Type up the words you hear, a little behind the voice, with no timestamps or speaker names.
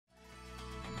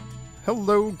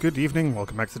Hello, good evening,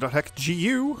 welcome back to .heck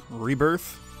GU,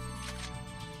 Rebirth.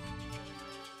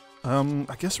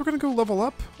 I guess we're gonna go level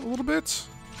up a little bit.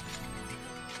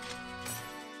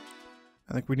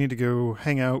 I think we need to go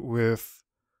hang out with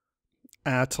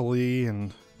Atali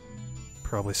and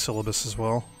probably Syllabus as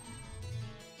well.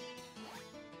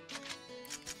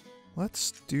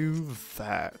 Let's do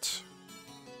that.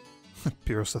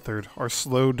 Pyrrhus III, our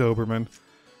slow Doberman.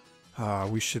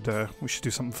 We should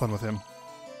do something fun with him.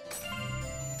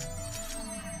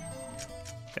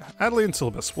 Yeah, Adley and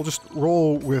Syllabus. We'll just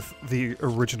roll with the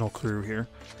original crew here.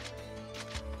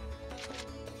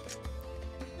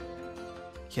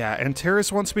 Yeah, and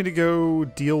Terrace wants me to go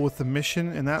deal with the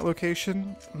mission in that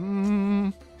location.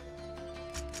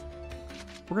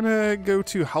 We're gonna go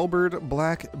to Halberd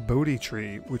Black Bodhi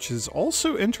Tree, which is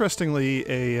also, interestingly,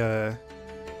 a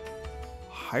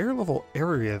higher level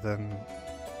area than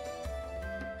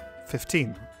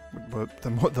 15,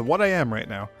 than what I am right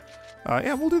now.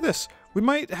 Yeah, we'll do this. We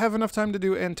might have enough time to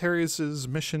do Antarius'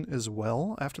 mission as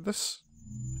well after this.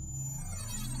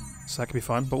 So that could be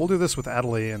fun, but we'll do this with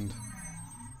Adelaide and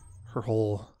her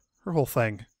whole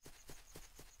thing.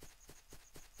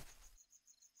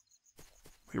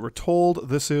 We were told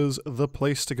this is the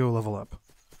place to go level up.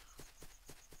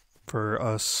 For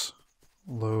us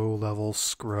low-level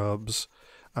scrubs.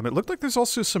 It looked like there's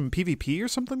also some PvP or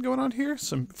something going on here.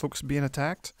 Some folks being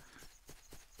attacked.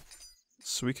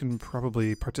 So we can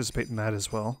probably participate in that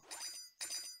as well.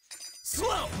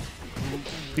 Slow.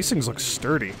 These things look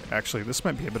sturdy, actually. This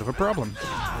might be a bit of a problem.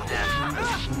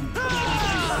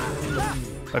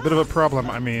 By a bit of a problem,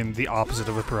 I mean the opposite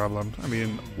of a problem. I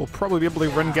mean, we'll probably be able to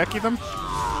Rengeki them.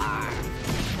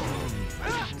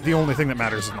 The only thing that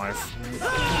matters in life.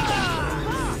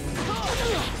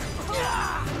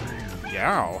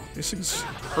 Yow, these things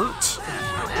hurt.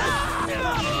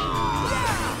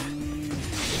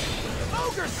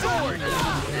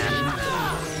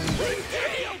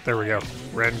 There we go.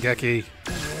 Rengeki.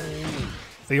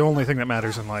 The only thing that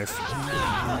matters in life.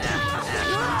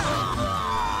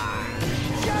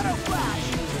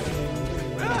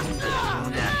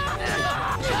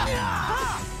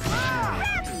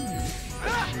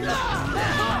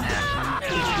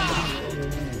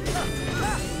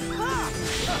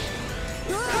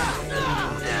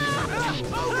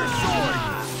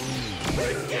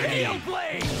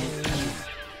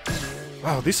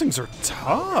 Wow, these things are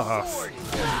tough.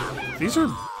 These are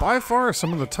by far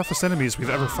some of the toughest enemies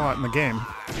we've ever fought in the game.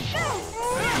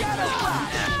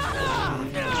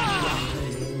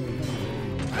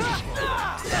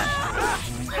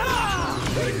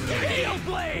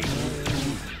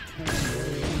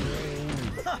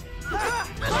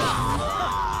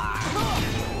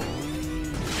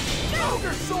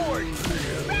 Ogre sword!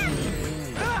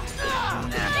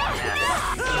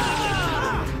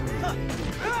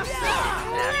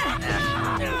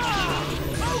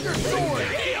 Ogre sword!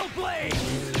 Hail blade!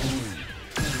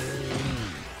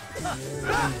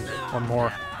 One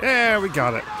more. Yeah, we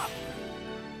got it.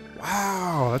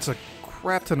 Wow, that's a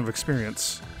crap ton of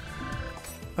experience.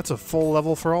 That's a full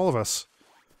level for all of us.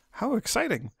 How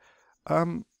exciting.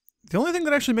 The only thing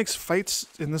that actually makes fights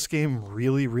in this game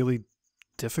really, really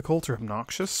difficult or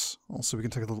obnoxious, also we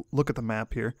can take a look at the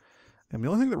map here, and the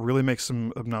only thing that really makes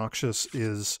them obnoxious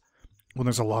is when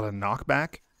there's a lot of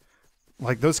knockback.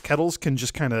 Like, those kettles can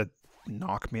just kind of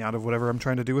knock me out of whatever I'm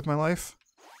trying to do with my life.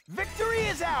 Victory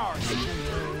is ours!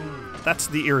 That's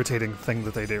the irritating thing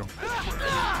that they do.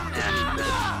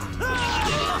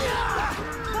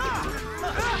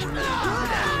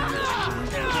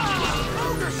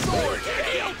 Ogre sword!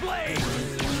 Hail blade!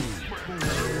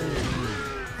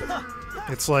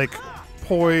 It's like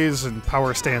poise and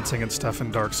power stancing and stuff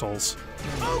in Dark Souls.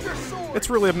 Ogre sword! It's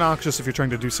really obnoxious if you're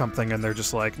trying to do something and they're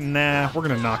just like, nah, we're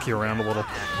gonna knock you around a little.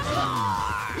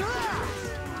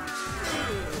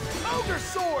 Ogre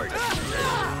sword!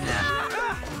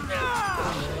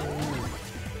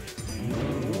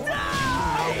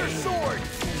 Ogre sword!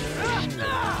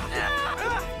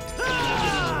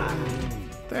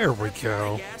 There we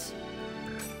go.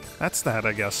 That's that,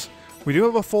 I guess. We do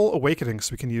have a full awakening,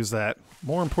 so we can use that.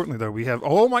 More importantly, though, we have...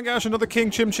 Oh my gosh, another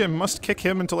King Chim Chim! Must kick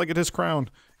him until I get his crown.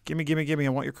 Gimme, gimme, gimme, I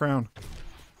want your crown.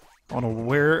 I want to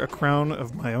wear a crown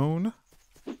of my own.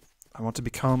 I want to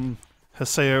become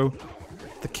Haseo,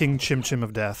 the King Chim Chim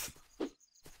of Death.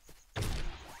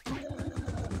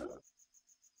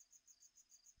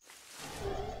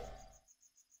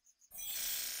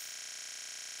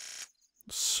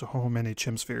 So many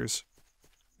Chim Spheres.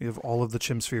 We have all of the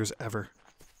Chim Spheres ever.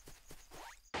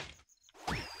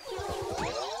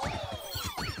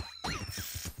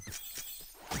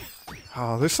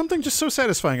 Oh, there's something just so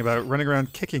satisfying about running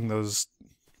around kicking those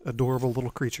adorable little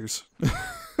creatures.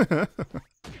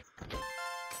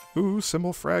 Ooh,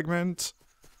 symbol fragment.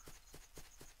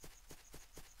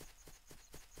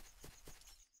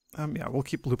 Yeah, we'll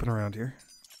keep looping around here.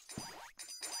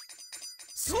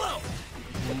 Slow.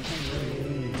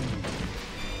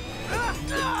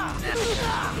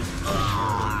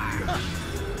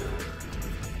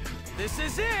 This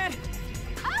is it.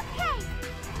 Okay.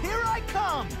 Here I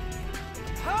come.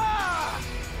 Ha!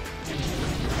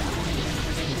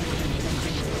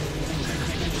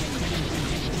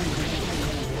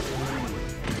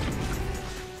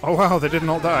 Oh wow, they didn't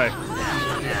all die.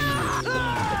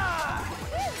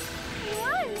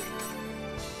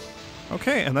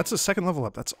 Okay, and that's a second level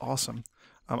up. That's awesome.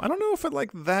 I don't know if I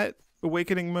like that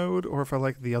awakening mode or if I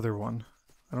like the other one.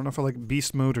 I don't know if I like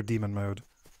beast mode or demon mode.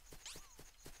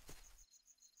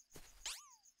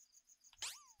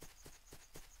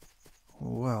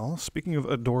 Well, speaking of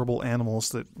adorable animals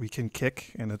that we can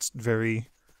kick, and it's very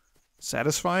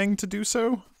satisfying to do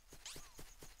so.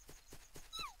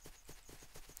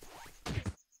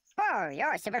 Oh,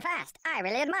 you're super fast. I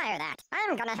really admire that.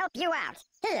 I'm gonna help you out.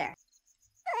 Here.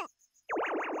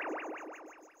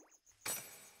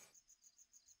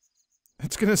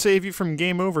 It's gonna save you from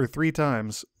game over 3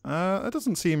 times. That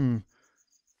doesn't seem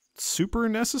super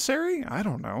necessary? I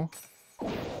don't know.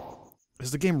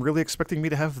 Is the game really expecting me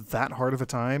to have that hard of a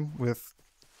time with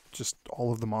just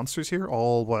all of the monsters here?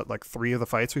 All, what, like 3 of the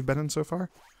fights we've been in so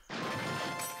far?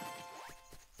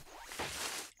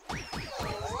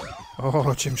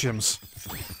 Oh, chim-chims.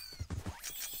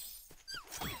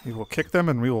 We will kick them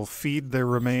and we will feed their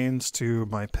remains to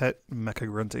my pet Mecha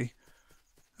Grunty.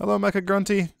 Hello, Mecha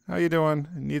Grunty. How you doing?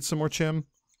 Need some more chim?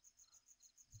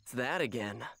 It's that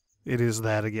again. It is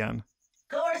that again.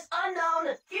 Course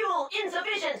unknown. Fuel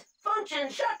insufficient. Function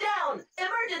shut down.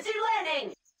 Emergency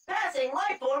landing. Passing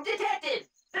life form detected.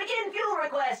 Begin fuel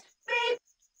request. Beep.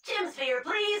 Chim sphere,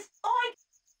 please. Oink.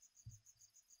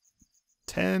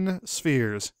 10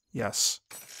 spheres. Yes.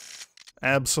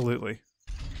 Absolutely.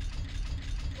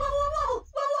 Wobble, wobble,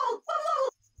 wobble,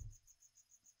 wobble.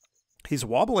 He's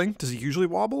wobbling. Does he usually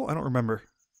wobble? I don't remember.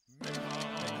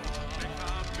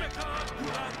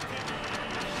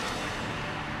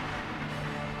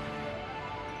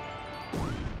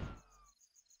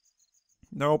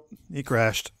 Nope, he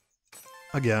crashed.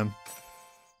 Again.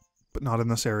 But not in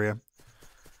this area.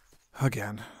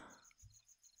 Again.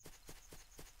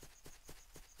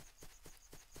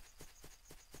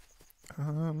 I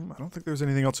don't think there's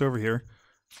anything else over here.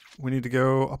 We need to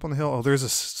go up on the hill. Oh, there's a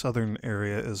southern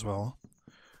area as well.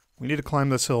 We need to climb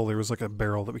this hill. There was like a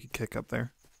barrel that we could kick up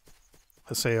there.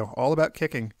 Haseo, all about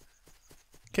kicking.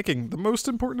 Kicking, the most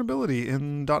important ability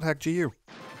in .hack GU.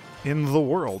 In the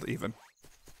world, even.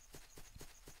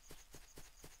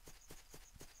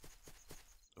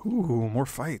 Ooh, more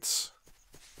fights.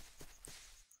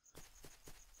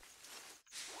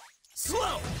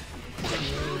 Slow.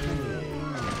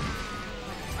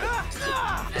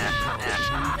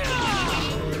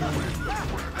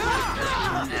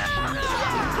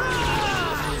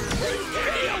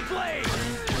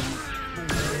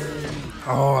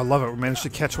 Oh, I love it. We managed to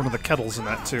catch one of the kettles in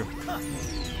that, too.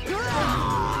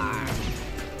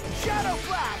 Shadow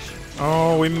flash.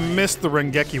 Oh, we missed the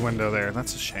Rengeki window there.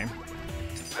 That's a shame.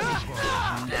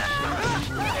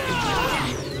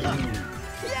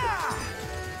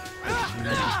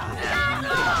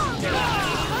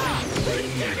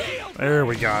 There,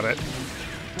 we got it.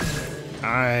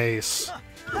 Nice.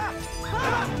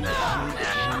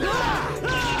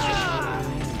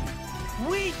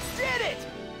 We did it.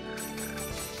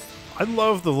 I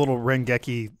love the little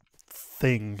Rengeki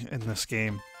thing in this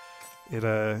game. It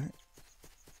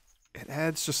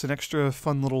adds just an extra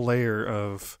fun little layer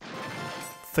of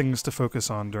things to focus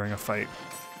on during a fight.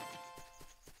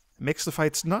 It makes the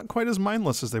fights not quite as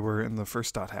mindless as they were in the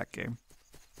first .hack game.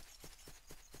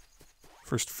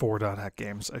 First 4 .hack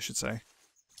games, I should say.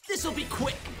 This'll be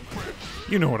quick.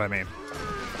 You know what I mean.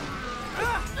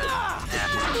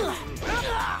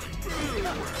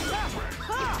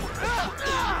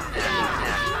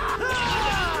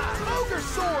 Ogre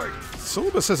sword.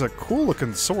 Syllabus has a cool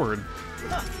looking sword.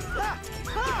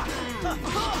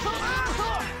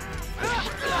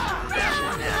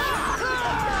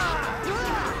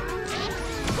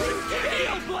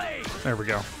 There we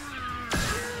go.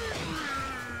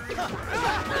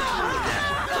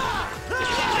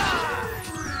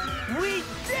 We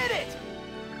did it.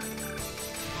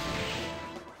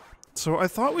 So I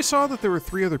thought we saw that there were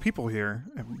 3 other people here,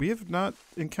 and we have not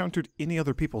encountered any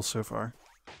other people so far.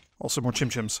 Also more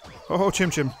chim-chims. Oh,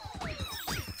 chim-chim.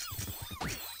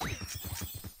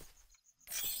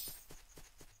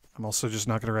 I'm also just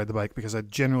not going to ride the bike because I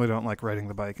generally don't like riding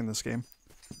the bike in this game.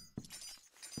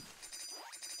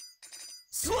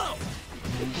 Slow!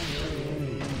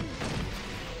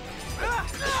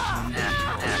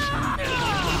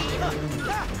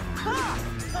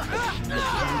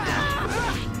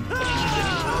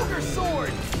 Ogre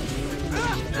sword!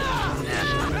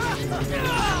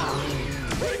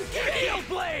 Gale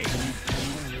blade!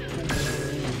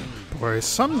 Boy,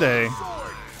 someday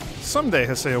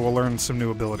Haseo will learn some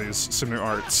new abilities, some new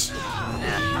arts.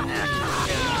 I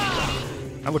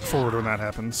look forward when that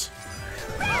happens.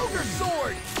 Ogre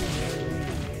sword!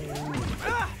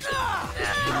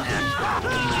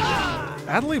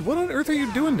 Adley, what on earth are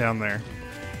you doing down there?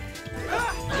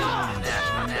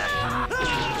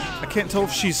 I can't tell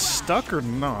if she's stuck or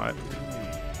not.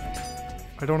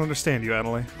 I don't understand you,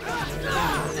 Adley.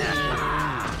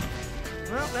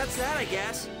 Well, that's that, I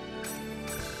guess.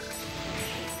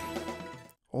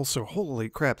 Also, holy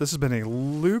crap, this has been a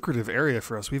lucrative area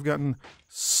for us. We've gotten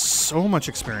so much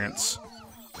experience.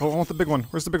 Oh, I want the big one.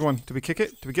 Where's the big one? Did we kick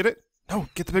it? Did we get it? No,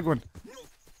 get the big one.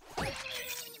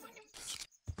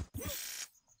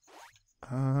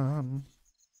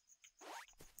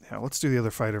 Yeah, let's do the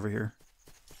other fight over here.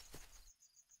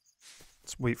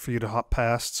 Let's wait for you to hop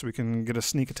past so we can get a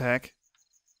sneak attack.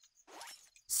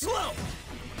 Slow!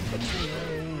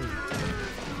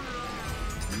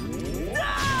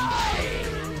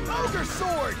 Ogre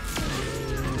sword!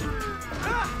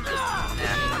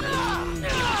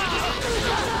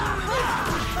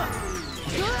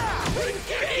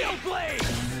 Gale blade!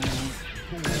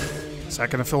 Is that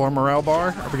gonna fill our morale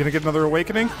bar? Are we gonna get another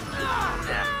awakening?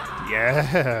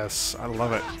 Yes! I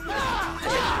love it.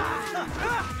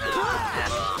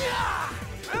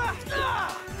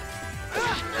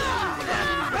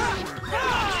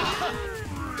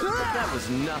 That was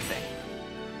nothing.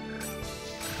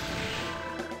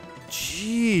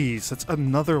 Jeez, that's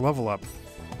another level up.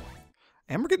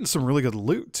 And we're getting some really good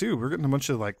loot, too. We're getting a bunch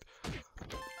of, like,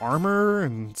 armor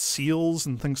and seals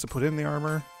and things to put in the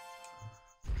armor.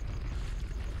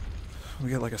 We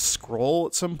get, like, a scroll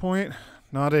at some point.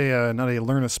 Not a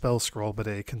learn a spell scroll, but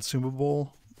a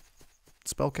consumable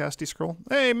spellcasty scroll.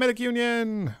 Hey, Medic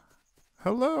Union!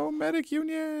 Hello, Medic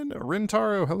Union!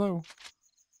 Rintaro, hello.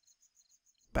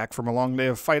 Back from a long day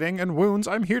of fighting and wounds,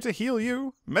 I'm here to heal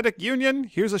you. Medic Union,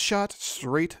 here's a shot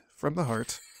straight from the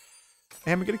heart.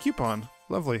 And we get a coupon.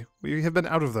 Lovely. We have been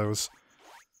out of those.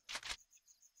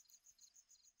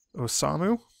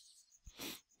 Osamu?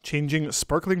 Changing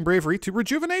sparkling bravery to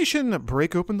rejuvenation.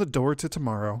 Break open the door to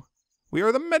tomorrow. We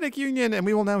are the Medic Union, and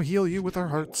we will now heal you with our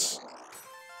hearts.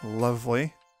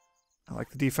 Lovely. I like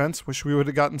the defense. Wish we would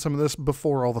have gotten some of this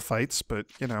before all the fights, but,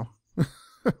 you know.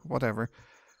 Whatever.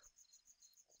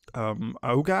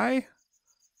 Ogai?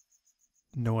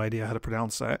 No idea how to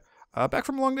pronounce that. Back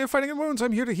from a long day of fighting and wounds,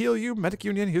 I'm here to heal you. Medic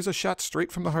Union, here's a shot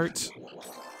straight from the heart.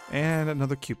 And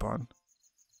another coupon.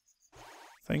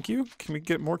 Thank you. Can we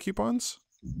get more coupons?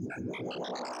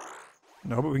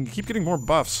 No, but we can keep getting more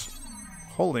buffs.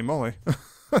 Holy moly.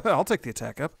 I'll take the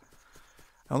attack up.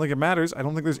 I don't think it matters. I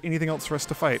don't think there's anything else for us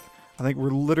to fight. I think we're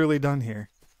literally done here.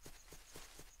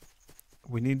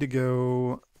 We need to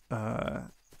go,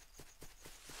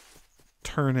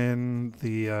 turn in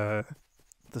the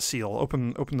seal.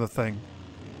 Open the thing.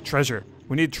 Treasure.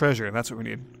 We need treasure, and that's what we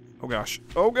need. Oh gosh.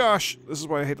 Oh gosh! This is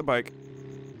why I hate the bike.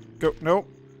 Go. No.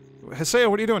 Haseo,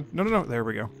 what are you doing? No, no, no. There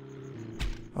we go.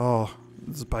 Oh,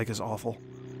 this bike is awful.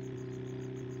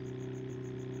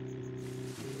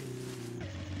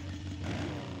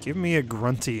 Give me a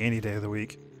grunty any day of the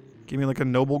week. Give me like a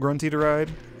noble grunty to ride.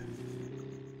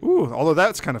 Ooh, although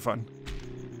that's kind of fun.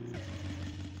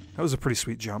 That was a pretty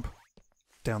sweet jump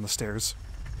down the stairs.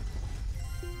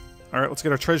 Alright, let's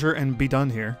get our treasure and be done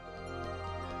here.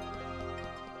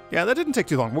 Yeah, that didn't take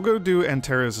too long. We'll go do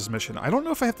Antares' mission. I don't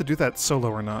know if I have to do that solo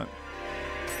or not.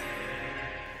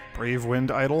 Brave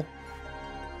Wind Idol.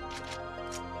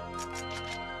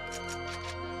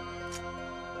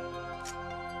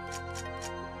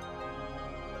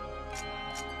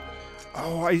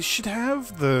 Oh, I should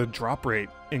have the drop rate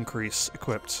increase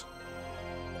equipped.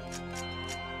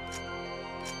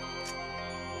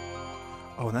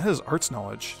 Oh, and that has arts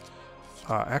knowledge.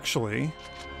 Actually,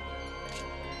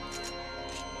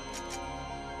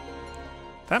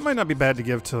 that might not be bad to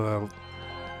give to,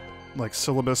 like,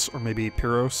 Syllabus or maybe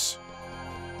Pyros.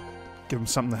 Give them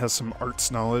something that has some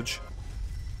arts knowledge.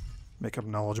 Make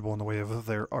them knowledgeable in the way of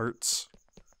their arts.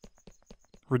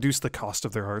 Reduce the cost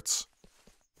of their arts.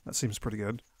 That seems pretty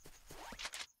good.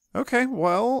 Okay,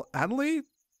 well, Adley,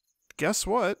 guess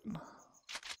what?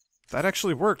 That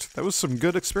actually worked. That was some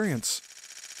good experience.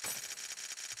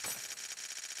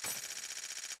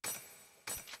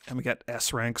 And we got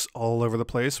S ranks all over the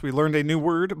place. We learned a new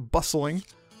word, bustling.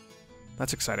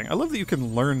 That's exciting. I love that you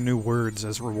can learn new words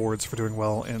as rewards for doing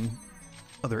well in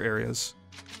other areas.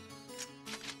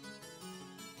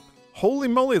 Holy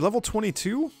moly, level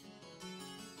 22?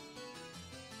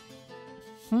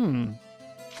 We'll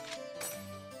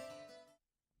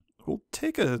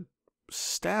take a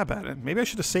stab at it. Maybe I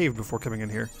should have saved before coming in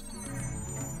here.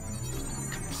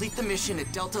 Complete the mission at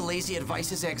Delta Lazy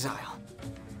Advice's exile.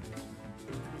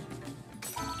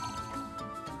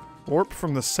 Warp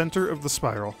from the center of the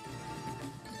spiral.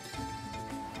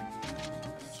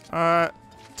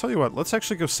 Tell you what, let's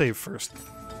actually go save first.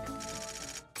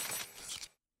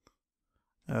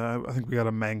 I think we got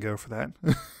a mango for that.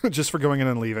 Just for going in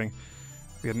and leaving.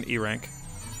 We got an E rank.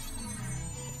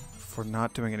 For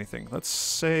not doing anything. Let's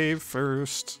save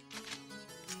first.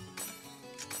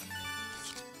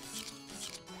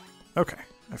 Okay,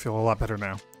 I feel a lot better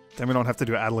now. Then we don't have to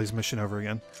do Adelai's mission over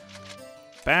again.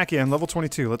 Back in, level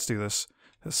 22, let's do this.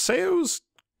 Haseo's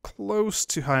close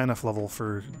to high enough level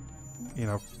for, you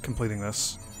know, completing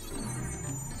this.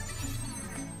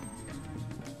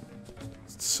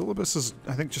 Syllabus is,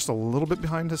 I think, just a little bit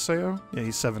behind Haseo. Yeah,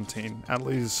 he's 17.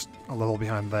 Adelai's a level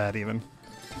behind that, even.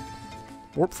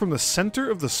 Warp from the center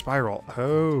of the spiral.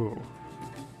 Oh.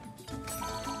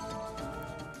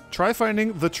 Try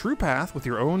finding the true path with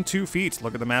your own 2 feet.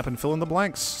 Look at the map and fill in the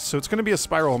blanks. So it's going to be a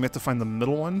spiral, and we have to find the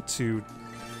middle one to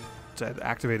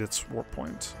activate its warp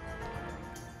point.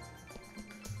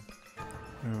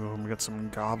 Oh, we got some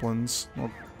goblins.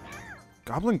 Well,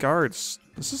 goblin guards.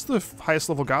 This is the highest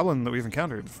level goblin that we've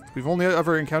encountered. We've only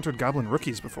ever encountered goblin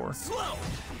rookies before.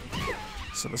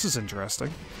 So this is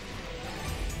interesting.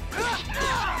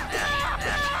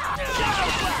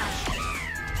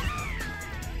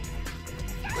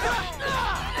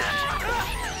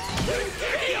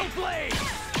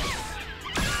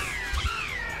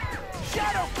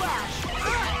 Shadow Flash!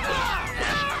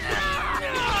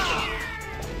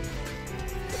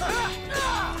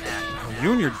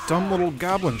 You and your dumb little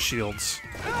goblin shields.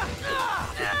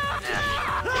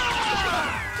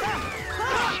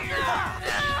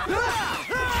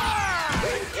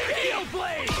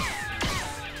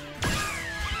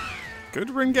 Good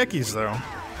Rengekis, though.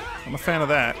 I'm a fan of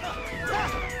that.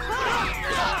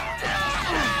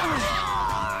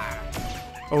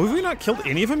 Oh, have we not killed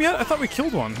any of them yet? I thought we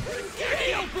killed one.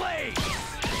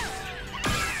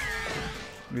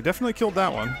 We definitely killed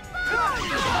that one.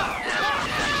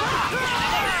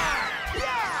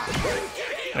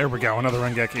 There we go, another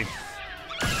Rengeki.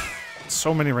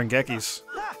 So many Rengekis.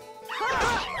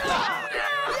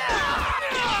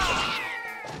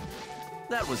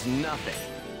 That was nothing.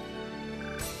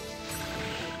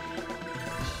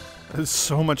 There's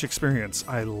so much experience.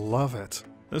 I love it.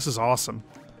 This is awesome.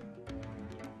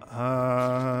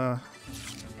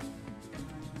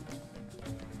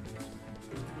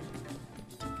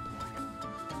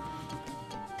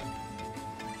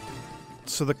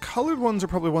 So the colored ones are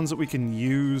probably ones that we can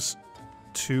use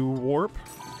to warp.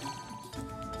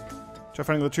 Try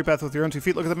finding the true path with your own 2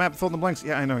 feet. Look at the map, fill in the blanks.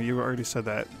 Yeah, I know, you already said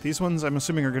that. These ones, I'm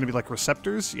assuming, are going to be like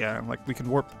receptors. Yeah, like we can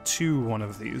warp to one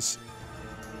of these.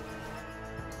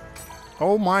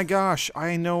 Oh my gosh,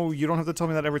 I know, you don't have to tell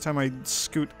me that every time I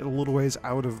scoot a little ways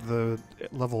out of the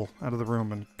level, out of the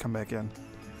room, and come back in.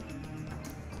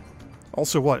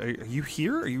 Also, what? Are you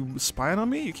here? Are you spying on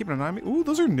me? You keeping an eye on me? Ooh,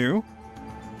 those are new.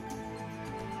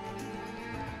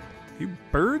 Are you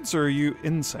birds or are you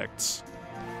insects?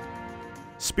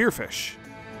 Spearfish.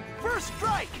 First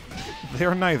strike! They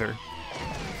are neither.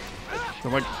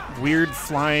 They're like weird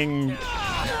flying,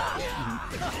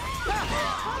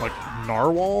 like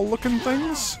narwhal looking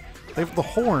things. They have the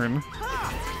horn.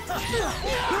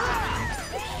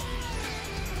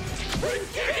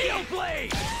 Steel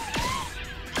Blade!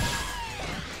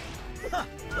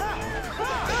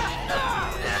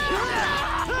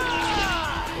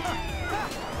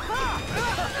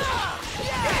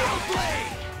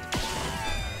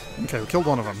 Okay, we killed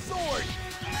one of them. Sword!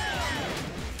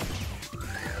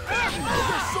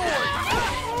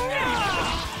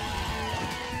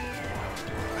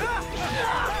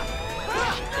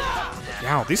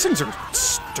 Wow, these things are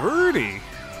sturdy.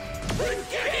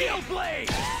 Steel Blade!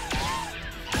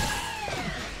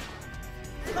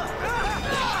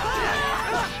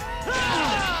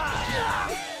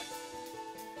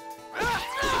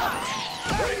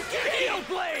 Steel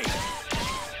Blade!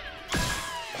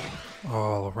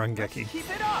 Oh, Rengeki. Keep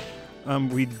it up!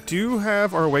 We do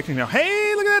have our awakening now.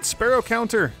 Hey, look at that sparrow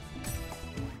counter.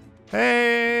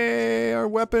 Hey, our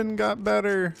weapon got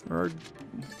better. Our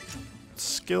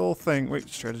skill thing. Wait,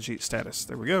 strategy status.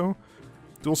 There we go.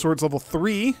 Dual swords level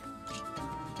 3.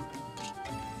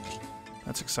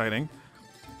 That's exciting.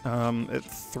 At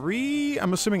 3,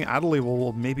 I'm assuming Adderley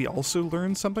will maybe also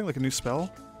learn something, like a new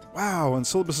spell. Wow, and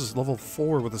Syllabus is level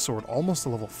 4 with a sword, almost a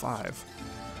level 5.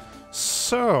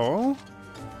 So,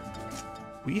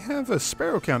 we have a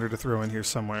sparrow counter to throw in here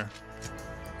somewhere.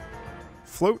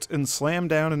 Float and slam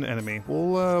down an enemy.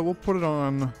 We'll put it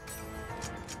on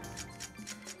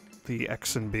the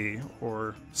X and B,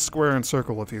 or square and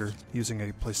circle if you're using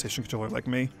a PlayStation controller like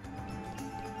me.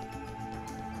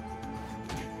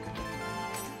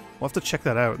 We'll have to check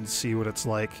that out and see what it's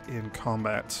like in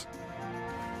combat.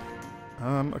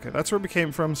 Okay, that's where we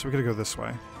came from, so we gotta go this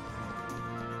way.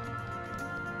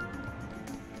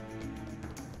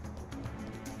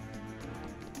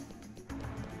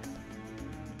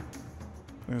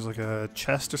 There's like a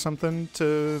chest or something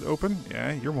to open.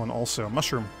 Yeah, you're one also.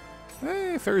 Mushroom.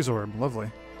 Hey, Fairy's Orb.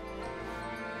 Lovely.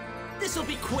 This'll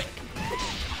be quick.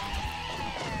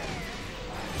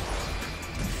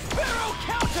 Barrel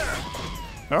counter.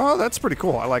 Oh, that's pretty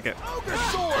cool. I like it. Ogre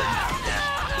sword.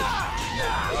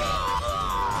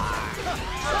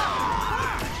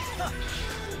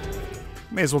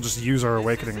 May as well just use our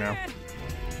awakening now.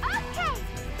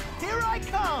 Here I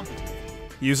come.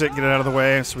 Use it, get it out of the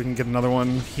way, so we can get another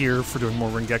one here for doing more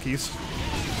Ringekis.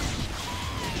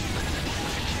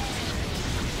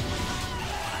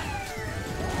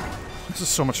 This is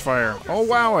so much fire. Oh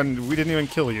wow, and we didn't even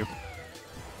kill you.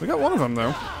 We got one of them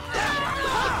though.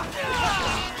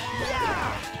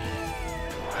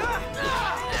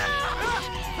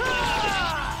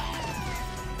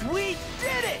 We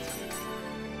did it.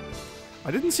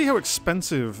 I didn't see how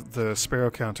expensive the sparrow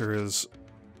counter is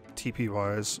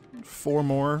TP-wise. 4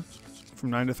 more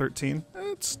from 9 to 13.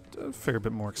 It's a fair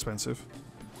bit more expensive.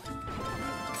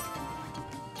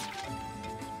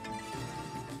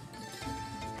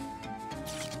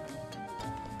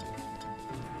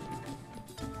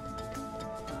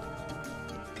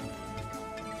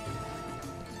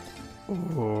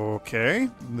 Okay,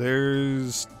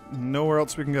 there's nowhere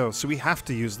else we can go, so we have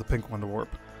to use the pink one to warp.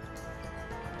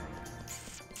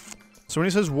 So when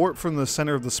he says warp from the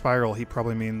center of the spiral, he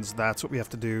probably means that's what we have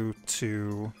to do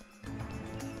to,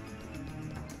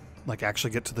 like,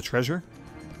 actually get to the treasure.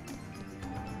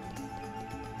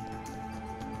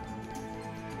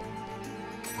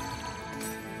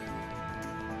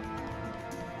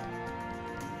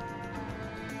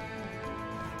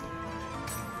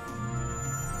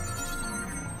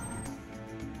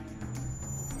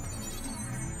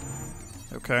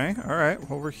 Okay, alright,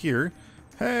 well, we're here.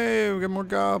 Hey, we got more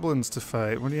goblins to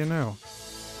fight. What do you know?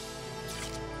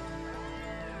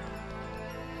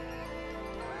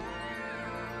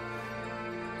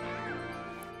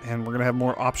 And we're gonna have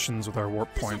more options with our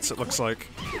warp points, it looks like.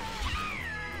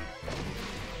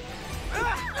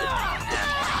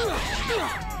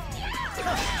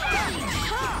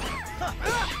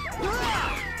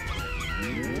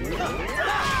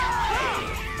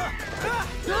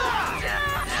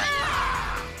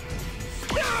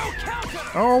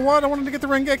 Oh, what? I wanted to get the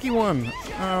Rengeki one.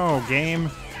 Oh, game.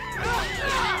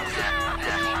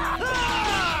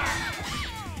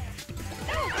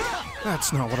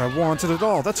 That's not what I wanted at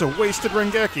all. That's a wasted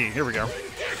Rengeki. Here we go.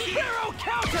 Barrel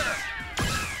counter.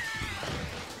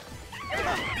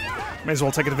 May as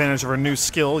well take advantage of our new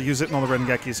skill, use it in all the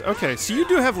Rengekis. Okay, so you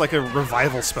do have like a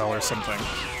revival spell or something.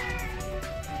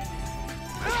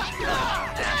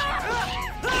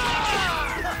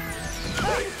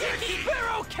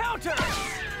 Barrel counter.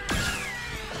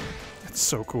 That's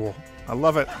so cool. I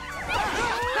love it.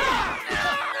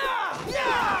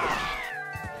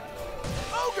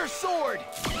 Ogre sword.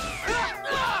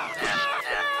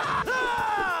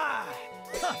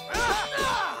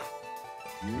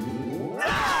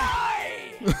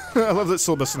 I love that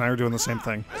Syllabus and I are doing the same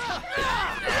thing.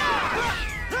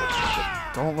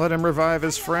 Don't let him revive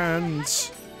his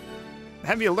friends.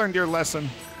 Have you learned your lesson?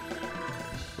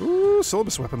 Ooh,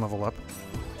 Syllabus weapon level up.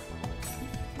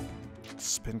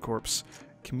 Spin Corpse.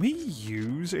 Can we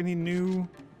use any new...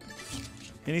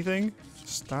 anything?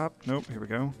 Stop. Nope, here we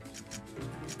go.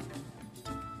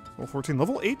 Level 14.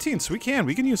 Level 18, so we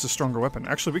can use a stronger weapon.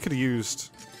 Actually, we could have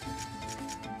used...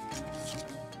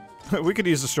 we could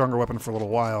use a stronger weapon for a little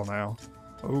while now.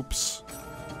 Oops.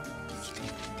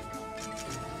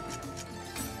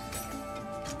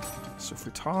 So if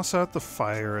we toss out the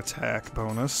fire attack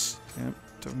bonus... Yep,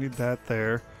 don't need that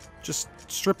there. Just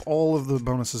strip all of the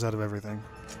bonuses out of everything.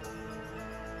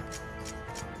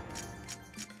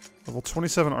 Level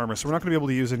 27 armor, so we're not going to be able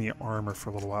to use any armor for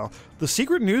a little while. The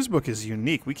secret news book is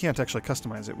unique. We can't actually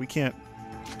customize it. We can't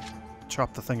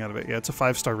chop the thing out of it. Yeah, it's a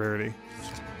 5-star rarity.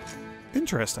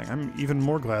 Interesting. I'm even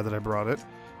more glad that I brought it.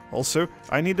 Also,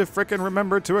 I need to frickin'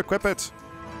 remember to equip it.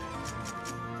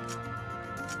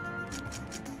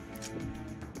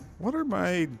 What are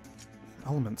my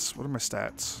elements? What are my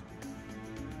stats?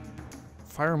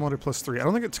 Fire and water +3. I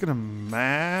don't think it's gonna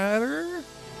matter.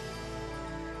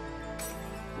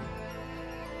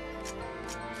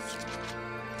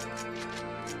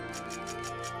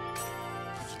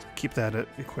 Keep that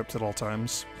equipped at all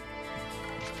times.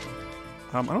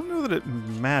 I don't know that it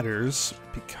matters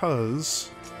because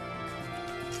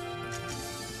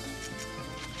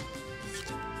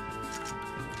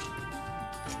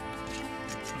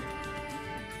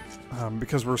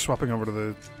we're swapping over to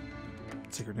the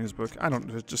Secret News Book.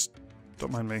 Just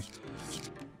don't mind me.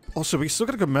 Also, we still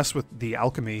gotta go mess with the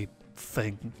alchemy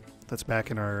thing that's back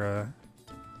in our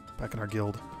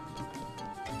guild.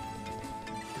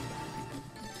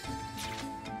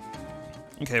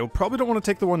 Okay, we probably don't want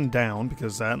to take the one down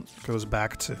because that goes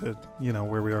back to, you know,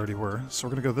 where we already were. So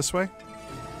we're gonna go this way.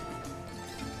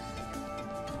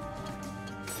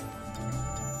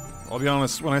 I'll be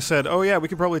honest, when I said, oh yeah, we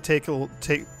could probably take on...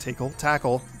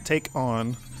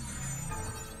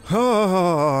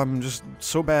 Oh, I'm just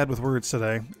so bad with words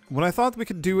today. When I thought we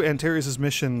could do Antares'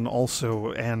 mission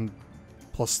also, and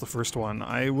plus the first one,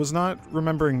 I was not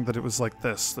remembering that it was like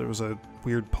this. There was a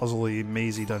weird, puzzly,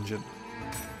 mazy dungeon.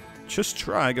 Just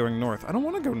try going north. I don't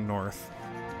want to go north.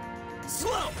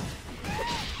 Slow.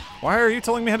 Why are you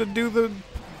telling me how to do the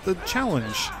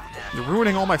challenge? You're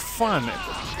ruining all my fun,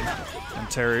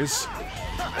 Antares.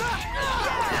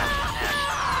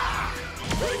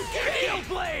 Gale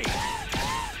blade.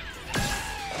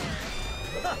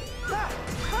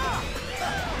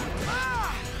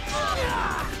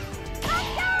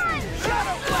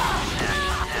 Shadow Flash.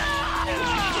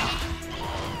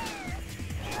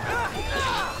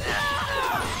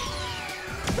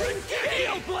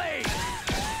 Gale blade.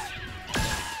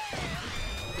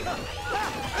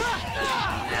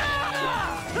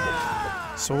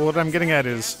 So what I'm getting at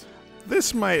is,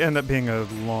 this might end up being a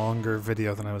longer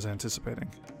video than I was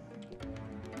anticipating.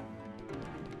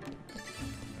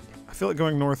 I feel like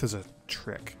going north is a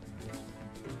trick. I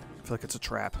feel like it's a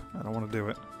trap. I don't want to do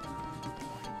it.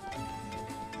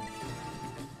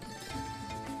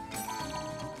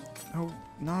 Oh,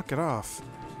 knock it off.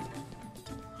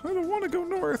 I don't want to go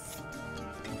north.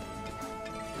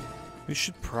 We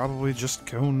should probably just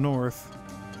go north.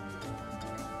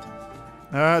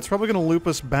 It's probably going to loop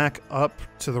us back up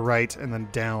to the right and then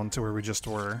down to where we just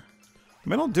were. I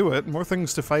mean, I'll do it. More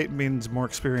things to fight means more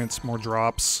experience, more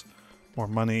drops, more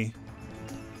money.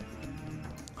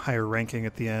 Higher ranking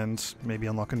at the end. Maybe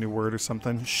unlock a new word or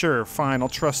something. Sure, fine, I'll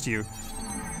trust you.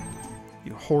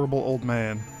 You horrible old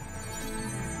man.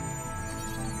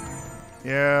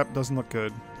 Yeah, doesn't look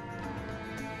good.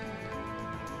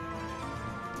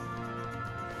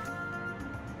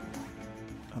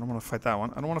 I don't want to fight that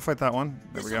one. I don't want to fight that one.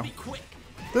 There we go.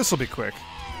 This'll be quick.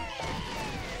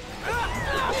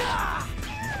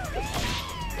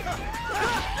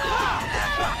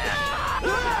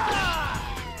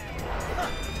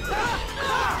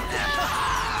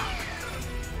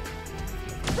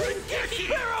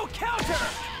 Barrow counter.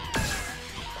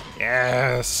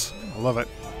 Yes! I love it.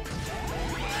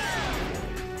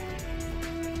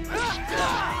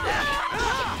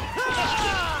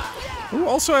 Ooh,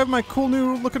 also I have my cool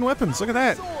new looking weapons. Look at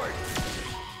that.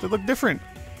 They look different.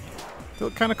 They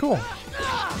look kind of cool.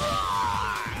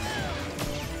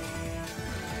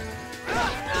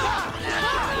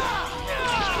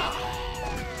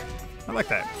 I like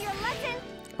that.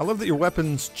 I love that your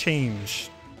weapons change.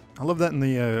 I love that in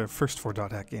the first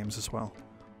 4.hack games as well.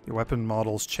 Your weapon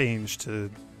models change to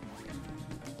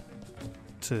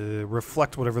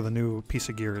reflect whatever the new piece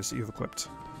of gear is that you've equipped.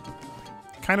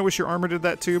 Kind of wish your armor did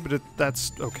that too, but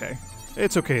that's okay.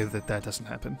 It's okay that that doesn't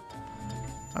happen.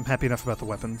 I'm happy enough about the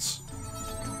weapons.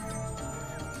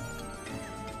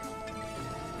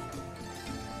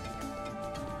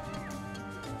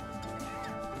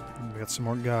 We got some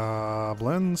more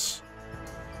goblins.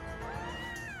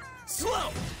 Slow.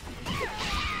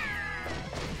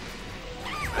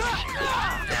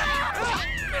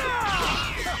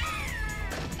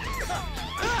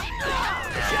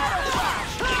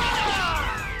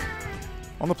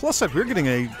 On the plus side, we're getting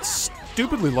a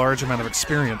stupidly large amount of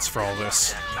experience for all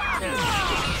this.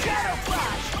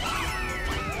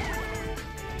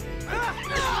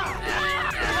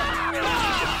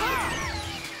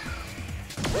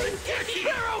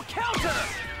 Barrow counter.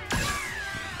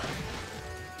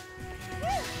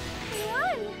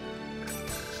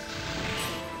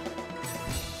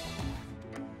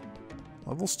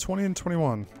 Levels 20 and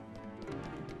 21.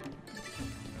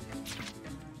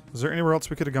 Is there anywhere else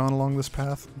we could have gone along this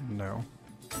path? No.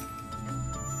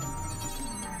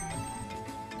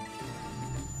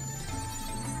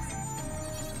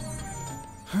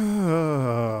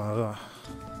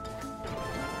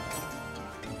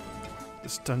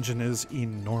 This dungeon is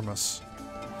enormous.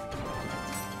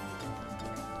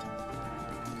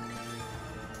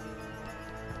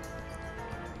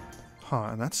 Huh,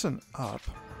 and that's an up.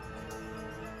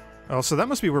 Oh, so that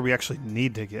must be where we actually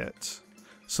need to get.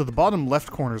 So the bottom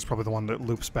left corner is probably the one that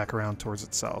loops back around towards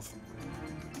itself.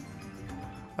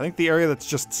 I think the area that's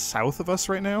just south of us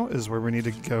right now is where we need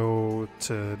to go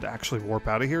to actually warp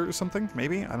out of here or something,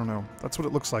 maybe? I don't know. That's what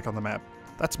it looks like on the map.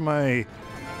 That's my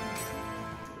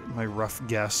rough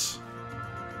guess.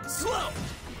 Slow.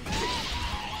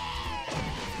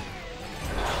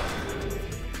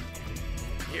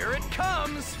 Here it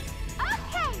comes.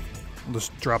 Okay. We'll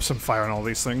just drop some fire on all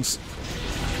these things.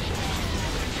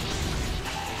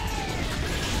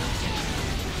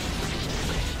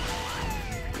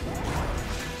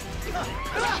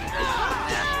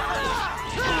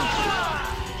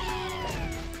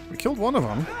 We killed one of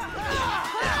them.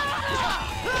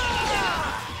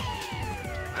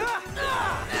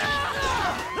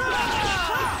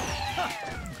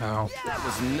 Oh. That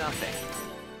was nothing.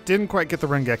 Didn't quite get the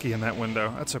Rengeki in that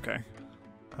window. That's okay.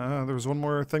 There was one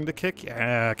more thing to kick.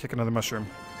 Yeah, kick another mushroom.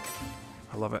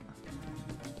 I love it.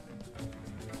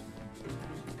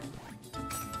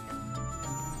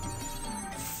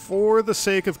 For the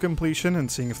sake of completion and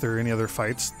seeing if there are any other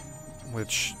fights,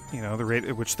 which, you know, the rate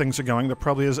at which things are going, there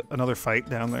probably is another fight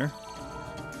down there.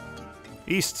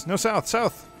 East, no south,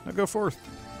 south, no go forth.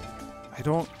 I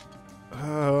don't,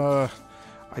 I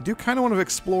do kind of want to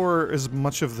explore as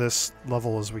much of this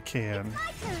level as we can.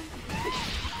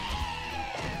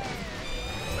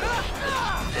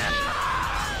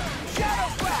 Shadow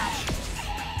Flash.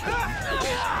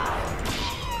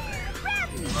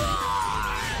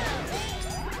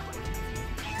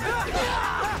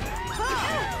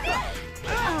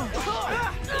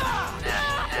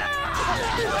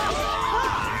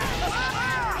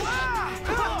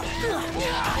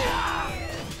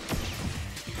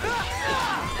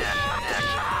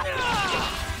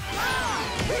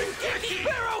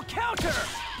 Barrel counter.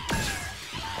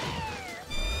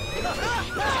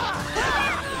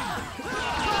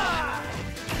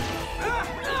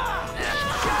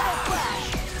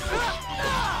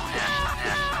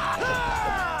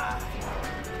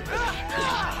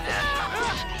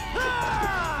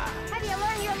 Have you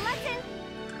learned your lesson?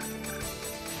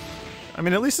 I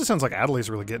mean, at least it sounds like Adelai's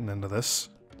really getting into this.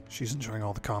 She's enjoying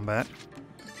all the combat.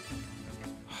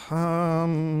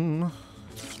 I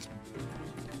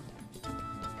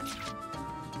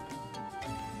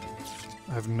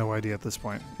have no idea at this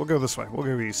point. We'll go this way. We'll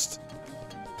go east.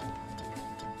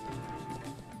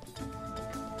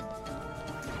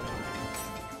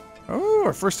 Oh,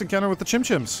 our first encounter with the Chim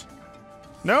Chims.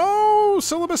 No!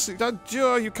 Syllabus!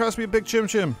 You cost me a big Chim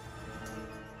Chim.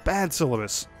 Bad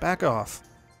Syllabus. Back off.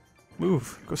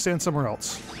 Move. Go stand somewhere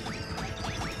else.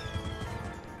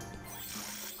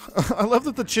 I love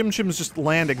that the Chim Chims just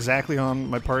land exactly on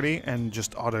my party and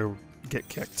just auto get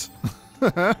kicked.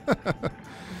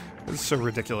 It's so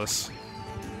ridiculous.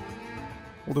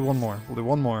 We'll do one more. We'll do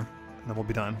one more, and then we'll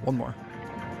be done. One more.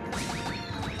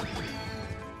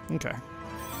 Okay.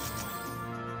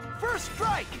 First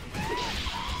strike.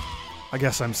 I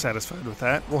guess I'm satisfied with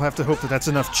that. We'll have to hope that that's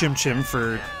enough Chim Chim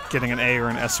for getting an A or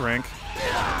an S rank.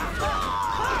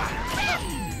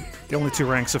 The only two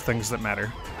ranks of things that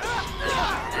matter.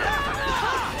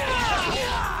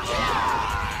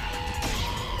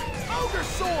 Ogre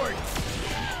sword.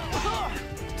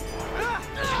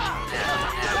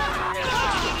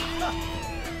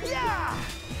 Yeah.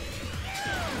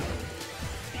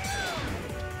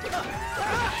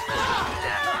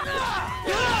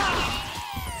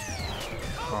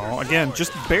 Oh, again,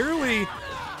 just barely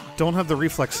don't have the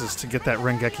reflexes to get that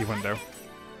Rengeki window.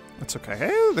 That's okay.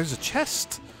 Hey, there's a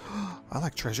chest. I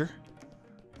like treasure.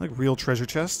 I like real treasure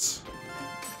chests.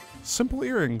 Simple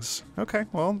earrings. Okay,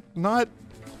 well, not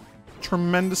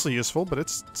tremendously useful, but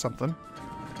it's something.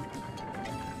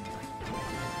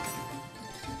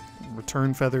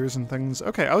 Return feathers and things.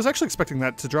 Okay, I was actually expecting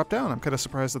that to drop down. I'm kind of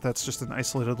surprised that that's just an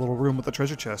isolated little room with a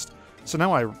treasure chest. So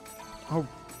now oh,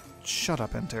 shut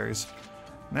up, Antares.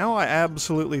 Now I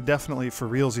absolutely, definitely, for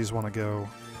realsies want to go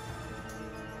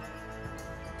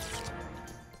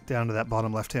down to that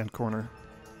bottom left-hand corner.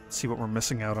 See what we're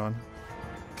missing out on.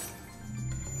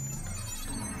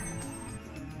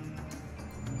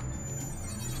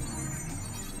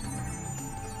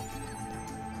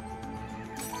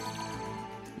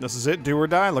 This is it, do or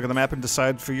die. Look at the map and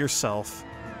decide for yourself.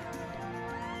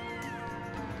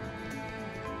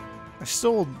 I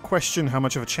still question how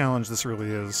much of a challenge this really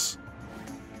is.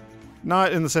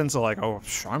 Not in the sense of like, oh,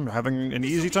 I'm having an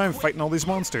easy time fighting all these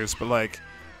monsters, but like,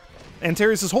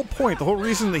 Antares' whole point, the whole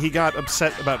reason that he got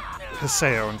upset about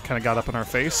Haseo and kind of got up in our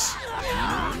face,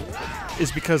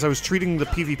 is because I was treating the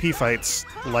PvP fights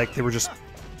like they were just,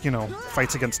 you know,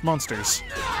 fights against monsters.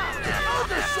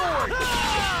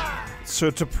 So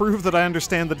to prove that I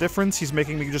understand the difference, he's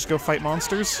making me just go fight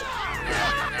monsters.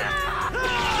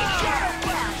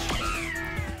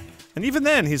 And even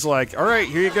then, he's like, alright,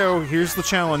 here you go, here's the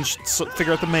challenge, so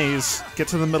figure out the maze, get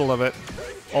to the middle of it.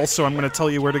 Also, I'm gonna tell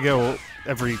you where to go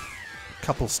every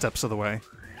couple steps of the way.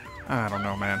 I don't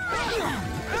know, man.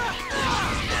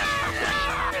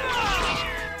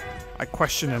 I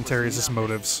question Antares'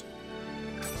 motives.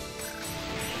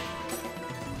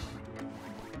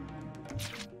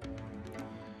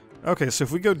 Okay, so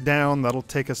if we go down, that'll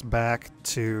take us back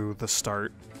to the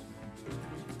start.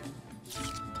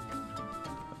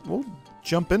 We'll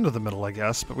jump into the middle, I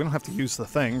guess, but we don't have to use the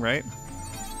thing, right?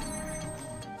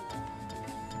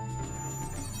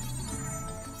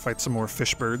 Fight some more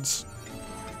fish birds.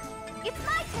 It's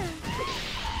my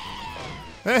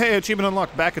turn. Hey, achievement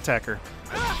unlocked, back attacker.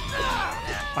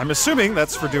 I'm assuming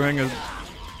that's for doing a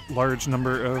large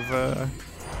number of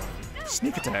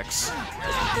sneak attacks.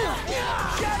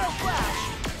 Shadow Flash!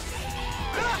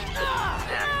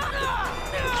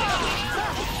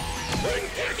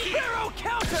 Barrel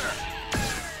counter!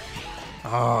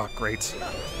 Ah, great.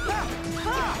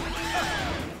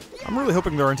 I'm really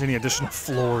hoping there aren't any additional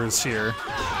floors here.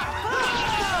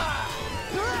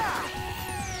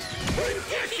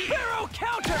 Barrel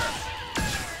counter!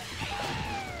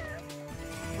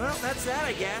 Well, that's that,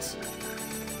 I guess.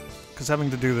 Because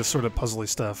having to do this sort of puzzly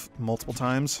stuff multiple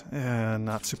times,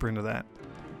 not super into that.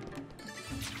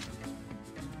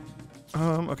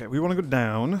 Okay, we want to go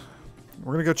down.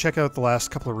 We're going to go check out the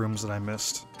last couple of rooms that I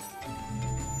missed.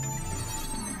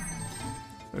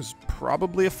 There's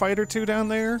probably a fight or two down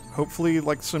there. Hopefully,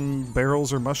 like, some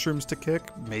barrels or mushrooms to kick.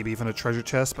 Maybe even a treasure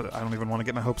chest, but I don't even want to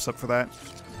get my hopes up for that.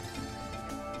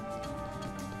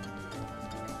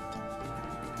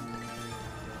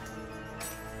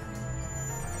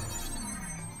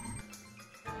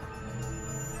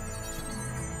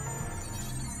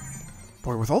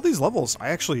 Boy, with all these levels, I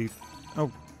actually...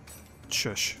 Oh,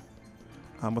 shush.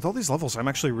 With all these levels, I'm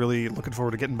actually really looking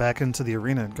forward to getting back into the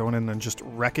arena and going in and just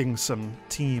wrecking some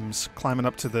teams, climbing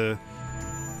up to the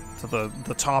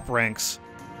top ranks,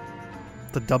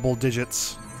 the double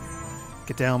digits,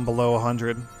 get down below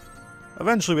 100.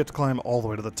 Eventually, we have to climb all the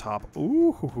way to the top.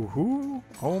 Ooh, hoo, hoo, hoo.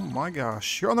 Oh my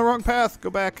gosh, you're on the wrong path. Go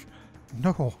back.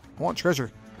 No, I want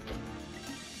treasure.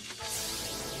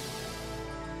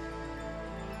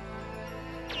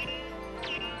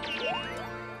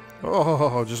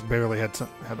 Oh, just barely had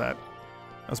that.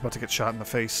 I was about to get shot in the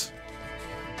face.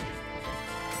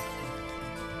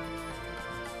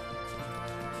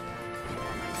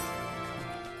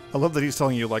 I love that he's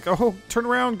telling you, like, oh, turn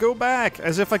around, go back!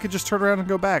 As if I could just turn around and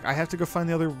go back. I have to go find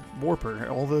the other warper.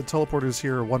 All the teleporters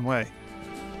here are one way.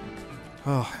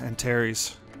 Oh, and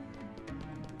Terry's.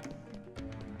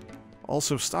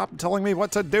 Also, stop telling me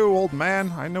what to do, old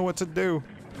man. I know what to do.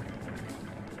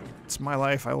 It's my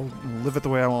life. I'll live it the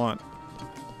way I want.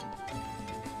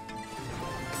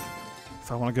 If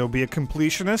I want to go be a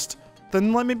completionist,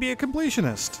 then let me be a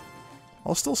completionist.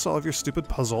 I'll still solve your stupid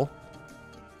puzzle.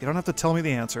 You don't have to tell me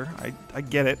the answer. I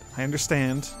get it. I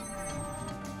understand.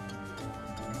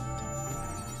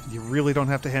 You really don't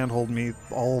have to handhold me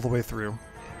all the way through.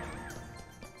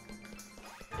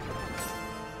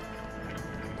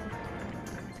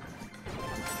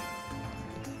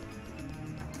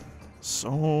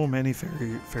 So many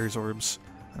fairies orbs,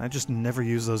 and I just never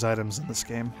use those items in this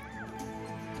game.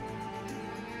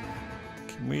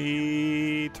 Can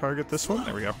we target this one?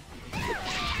 There we go.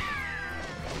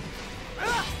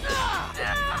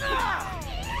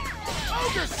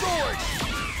 Ogre sword!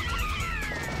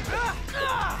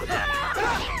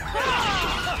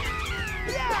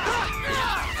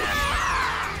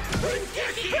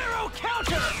 Barrel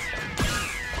counter!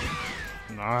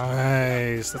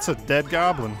 Nice. That's a dead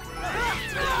goblin.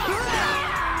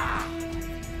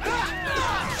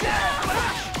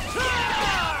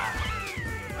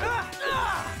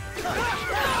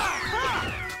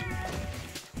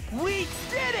 We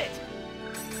did it!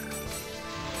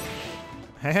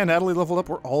 Hey, Natalie leveled up.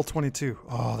 We're all 22.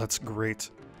 Oh, that's great.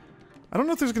 I don't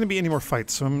know if there's going to be any more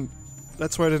fights, so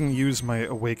that's why I didn't use my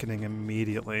awakening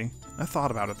immediately. I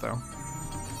thought about it, though.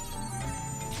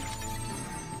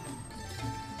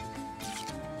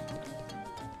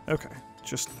 Okay,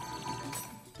 just...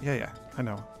 Yeah, I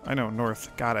know,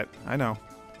 north, got it, I know.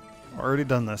 Already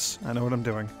done this, I know what I'm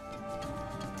doing.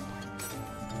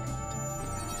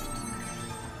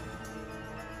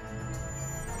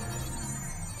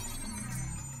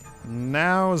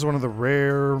 Now is one of the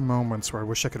rare moments where I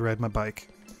wish I could ride my bike.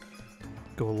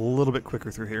 Go a little bit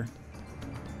quicker through here.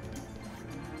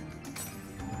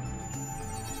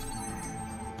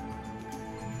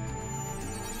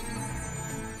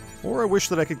 Or I wish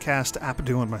that I could cast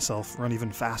Apadu on myself, run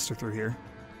even faster through here.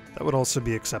 That would also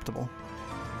be acceptable.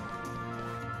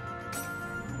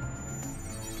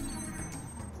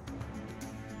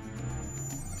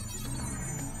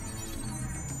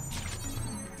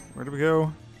 Where do we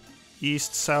go?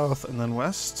 East, south, and then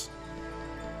west.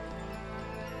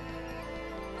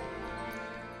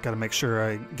 Gotta make sure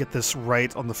I get this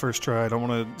right on the first try. I don't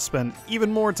want to spend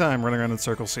even more time running around in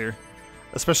circles here.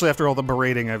 Especially after all the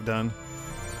berating I've done.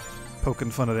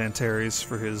 Poking fun at Antares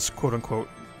for his quote-unquote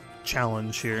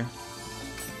challenge here.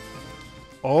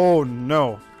 Oh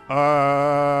no.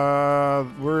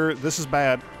 This is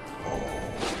bad.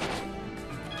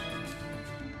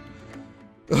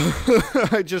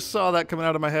 I just saw that coming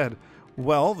out of my head.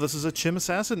 Well, this is a Chim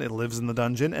Assassin. It lives in the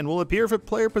dungeon and will appear if a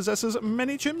player possesses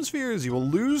many Chim Spheres. You will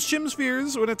lose Chim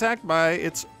Spheres when attacked by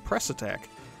its press attack.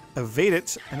 Evade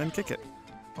it and then kick it.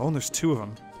 Oh, and there's 2 of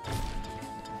them.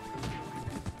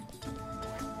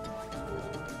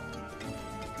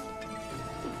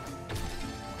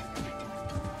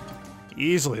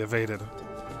 Easily evaded.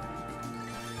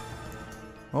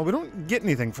 Well, we don't get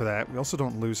anything for that. We also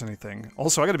don't lose anything.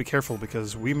 Also, I gotta be careful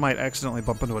because we might accidentally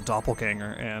bump into a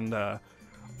doppelganger, and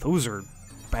those are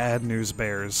bad news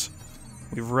bears.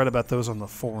 We've read about those on the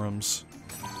forums.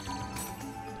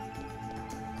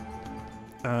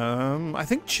 I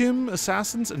think Chim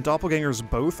Assassins and doppelgangers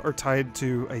both are tied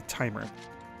to a timer.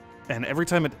 And every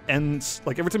time it ends,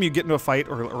 like every time you get into a fight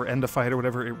or end a fight or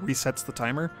whatever, it resets the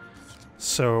timer.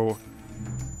 So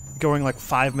going like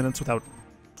 5 minutes without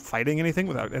fighting anything,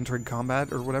 without entering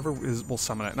combat or whatever, will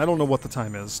summon it. And I don't know what the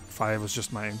time is. 5 is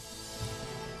just my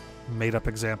made-up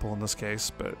example in this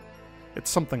case, but it's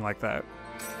something like that.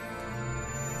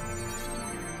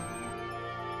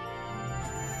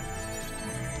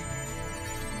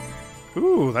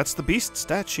 Ooh, that's the beast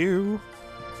statue.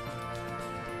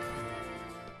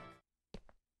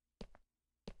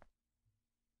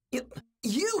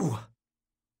 You!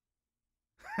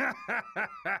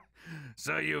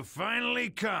 So you finally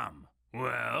come.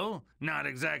 Well, not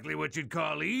exactly what you'd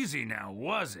call easy now,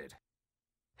 was it?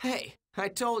 Hey, I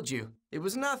told you. It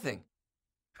was nothing.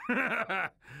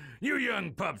 You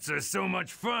young pups are so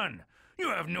much fun. You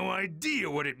have no idea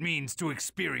what it means to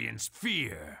experience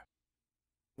fear.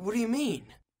 What do you mean?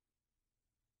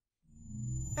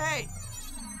 Hey!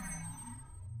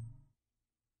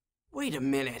 Wait a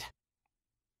minute.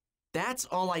 That's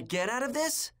all I get out of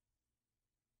this?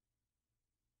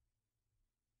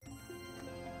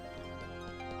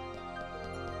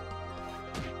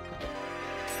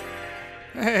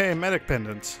 Hey, medic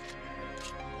pendant.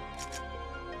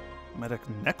 Medic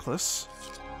necklace.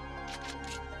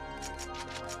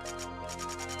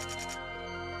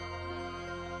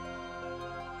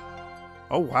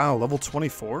 Oh wow, level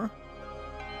 24?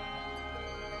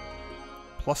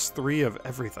 +3 of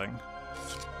everything.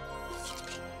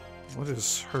 What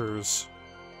is hers?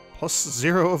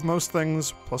 +0 of most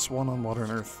things, +1 on water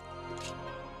and earth.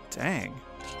 Dang.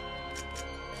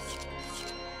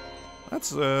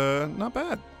 That's, not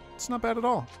bad. It's not bad at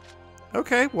all.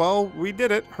 Okay, well, we did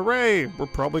it. Hooray! We're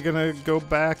probably gonna go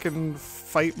back and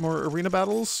fight more arena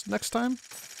battles next time.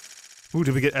 Ooh,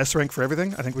 did we get S rank for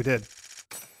everything? I think we did.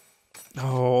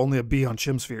 Oh, only a B on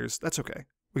Chim Spheres. That's okay.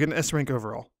 We get an S rank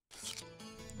overall.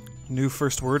 New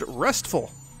first word,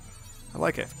 restful. I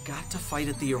like it. Got to fight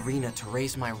at the arena to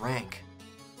raise my rank.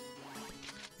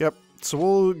 Yep, so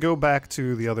we'll go back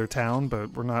to the other town,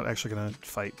 but we're not actually gonna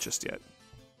fight just yet.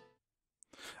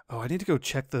 Oh, I need to go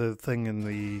check the thing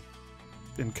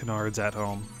in Kennard's at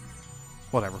home.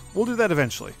 Whatever. We'll do that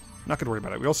eventually. Not gonna worry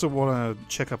about it. We also want to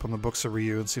check up on the Books of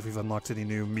Ryu and see if we've unlocked any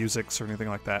new musics or anything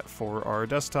like that for our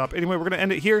desktop. Anyway, we're gonna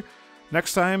end it here.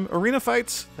 Next time, arena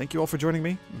fights. Thank you all for joining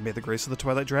me. May the grace of the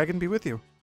Twilight Dragon be with you.